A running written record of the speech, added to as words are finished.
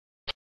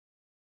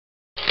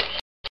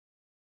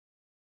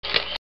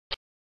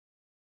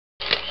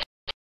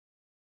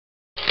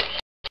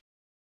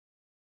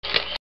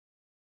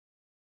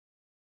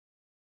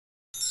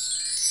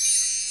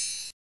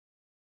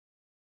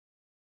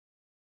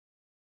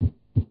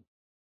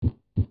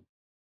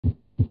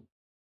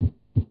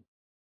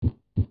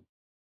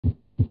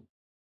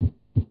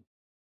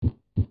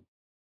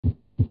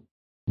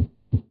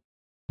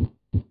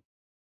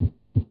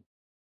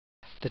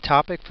The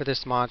topic for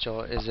this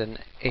module is an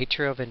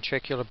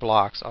atrioventricular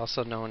blocks,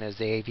 also known as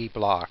the AV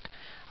block.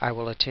 I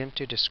will attempt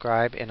to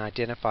describe and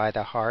identify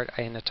the heart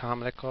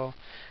anatomical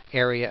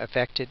area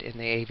affected in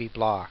the AV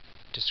block,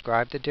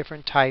 describe the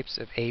different types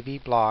of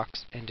AV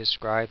blocks, and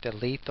describe the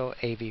lethal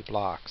AV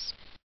blocks.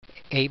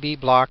 AV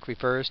block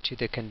refers to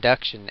the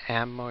conduction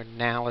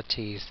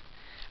abnormalities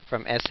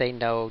from SA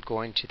node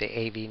going to the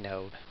AV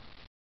node.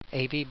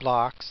 AV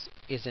blocks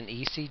is an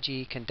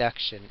ECG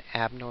conduction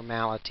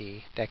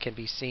abnormality that can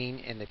be seen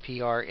in the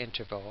PR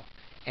interval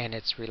and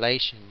its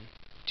relation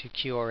to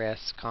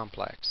QRS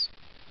complex.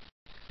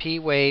 P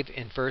wave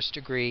in first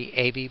degree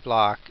AV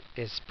block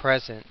is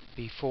present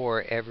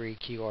before every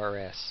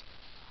QRS.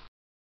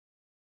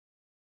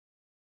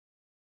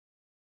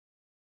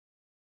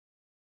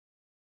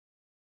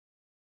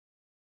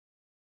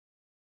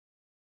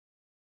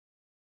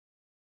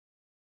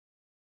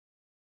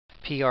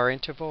 PR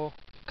interval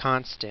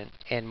constant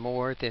and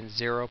more than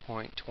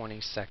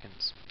 0.20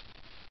 seconds.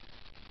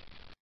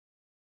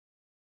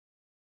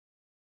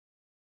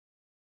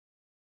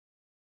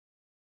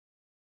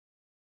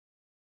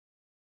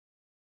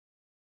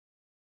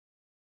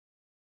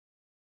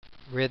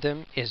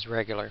 Rhythm is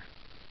regular.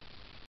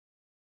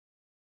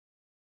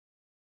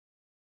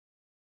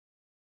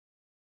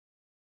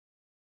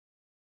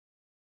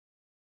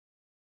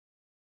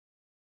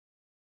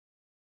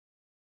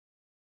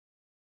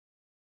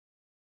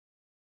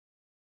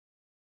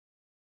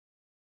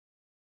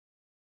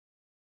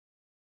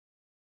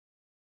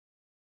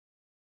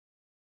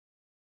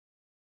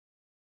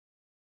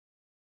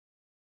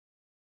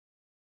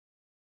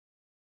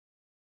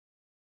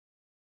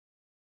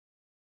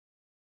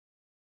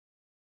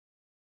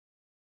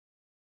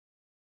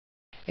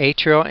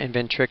 Atrial and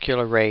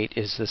ventricular rate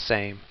is the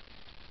same.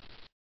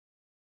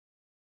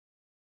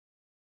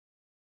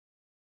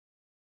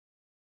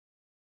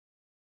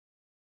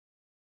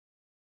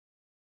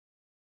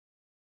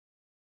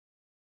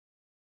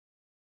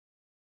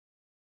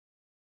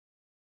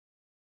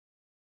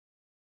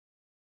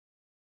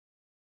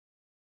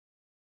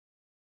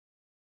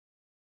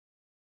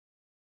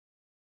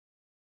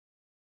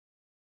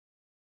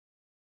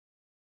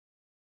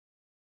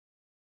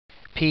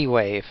 P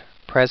wave,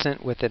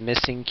 present with the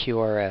missing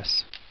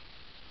QRS.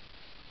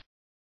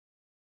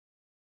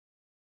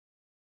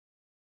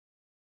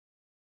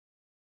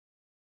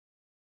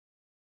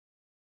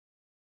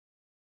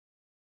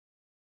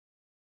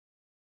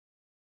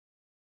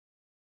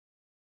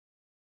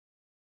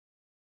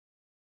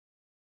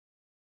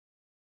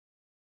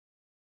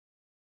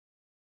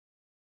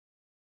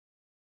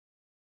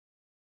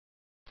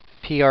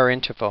 PR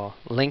interval,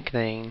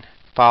 lengthening,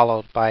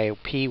 followed by a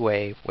P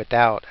wave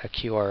without a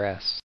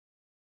QRS.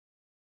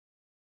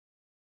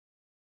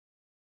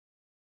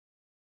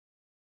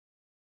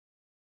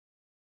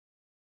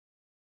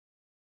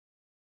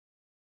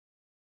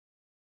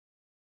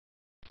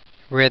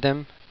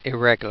 Rhythm,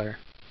 irregular.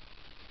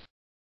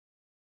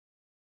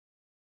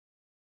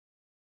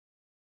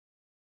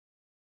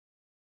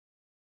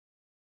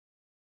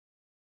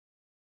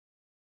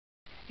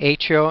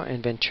 Atrial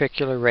and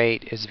ventricular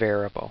rate is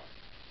variable.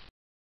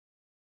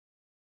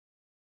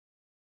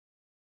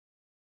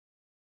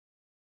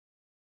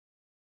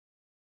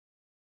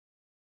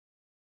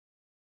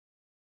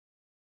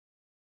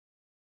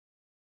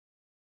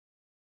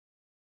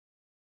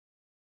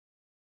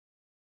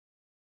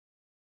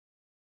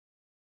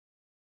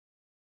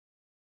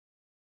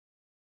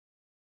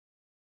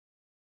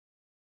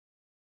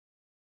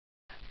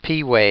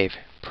 P wave,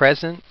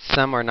 present,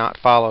 some are not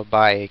followed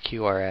by a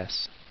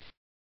QRS.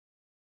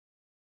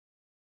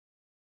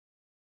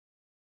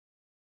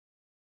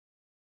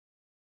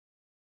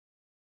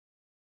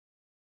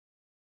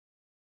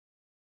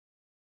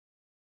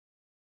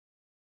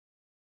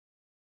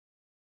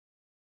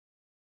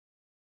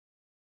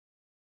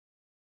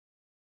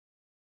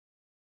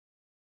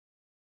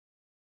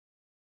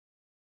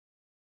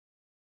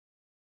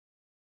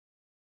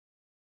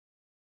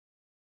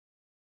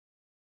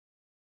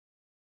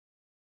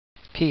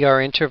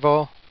 PR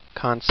interval,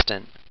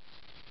 constant.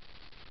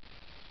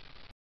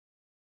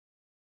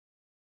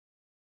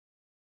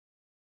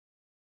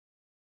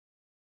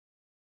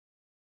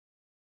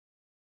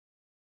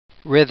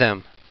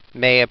 Rhythm,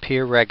 may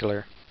appear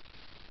regular.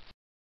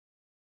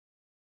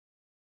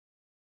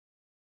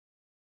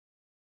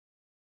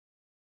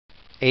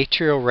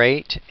 Atrial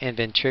rate and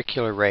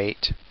ventricular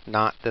rate,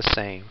 not the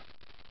same.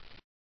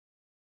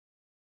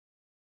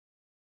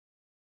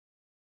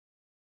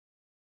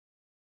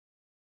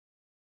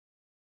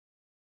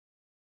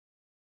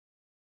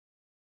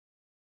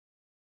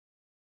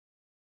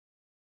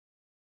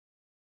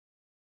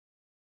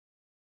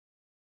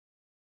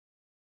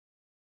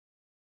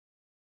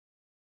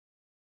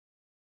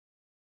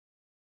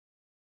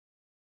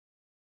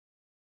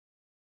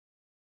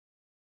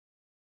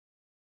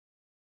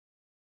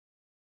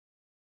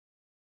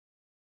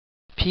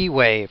 P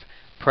wave,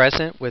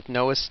 present with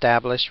no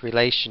established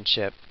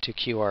relationship to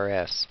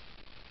QRS.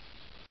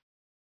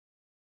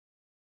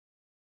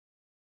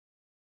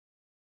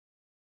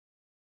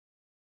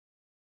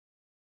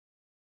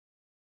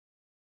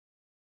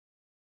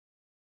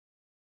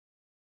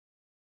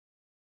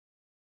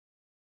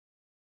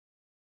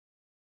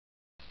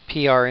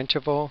 PR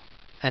interval,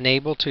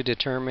 unable to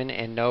determine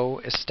and no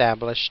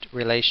established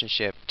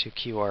relationship to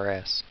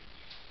QRS.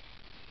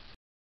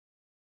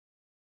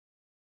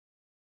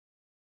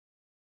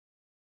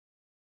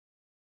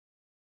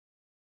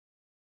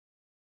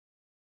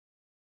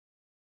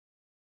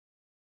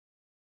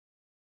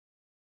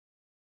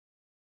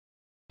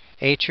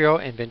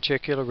 Atrial and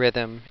ventricular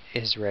rhythm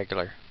is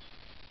regular.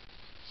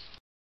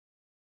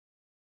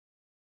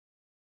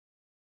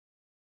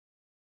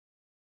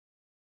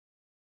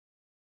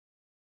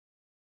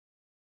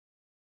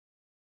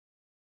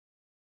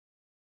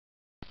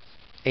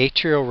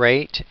 Atrial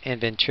rate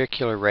and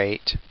ventricular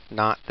rate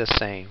not the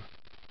same.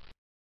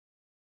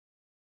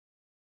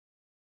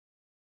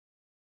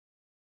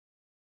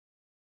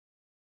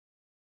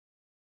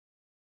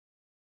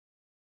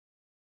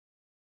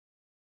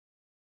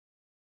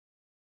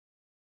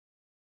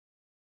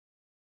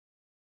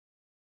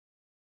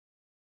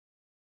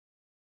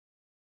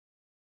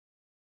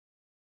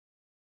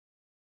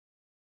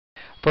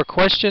 For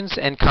questions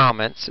and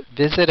comments,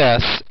 visit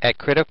us at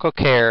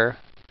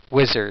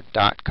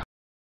criticalcarewizard.com.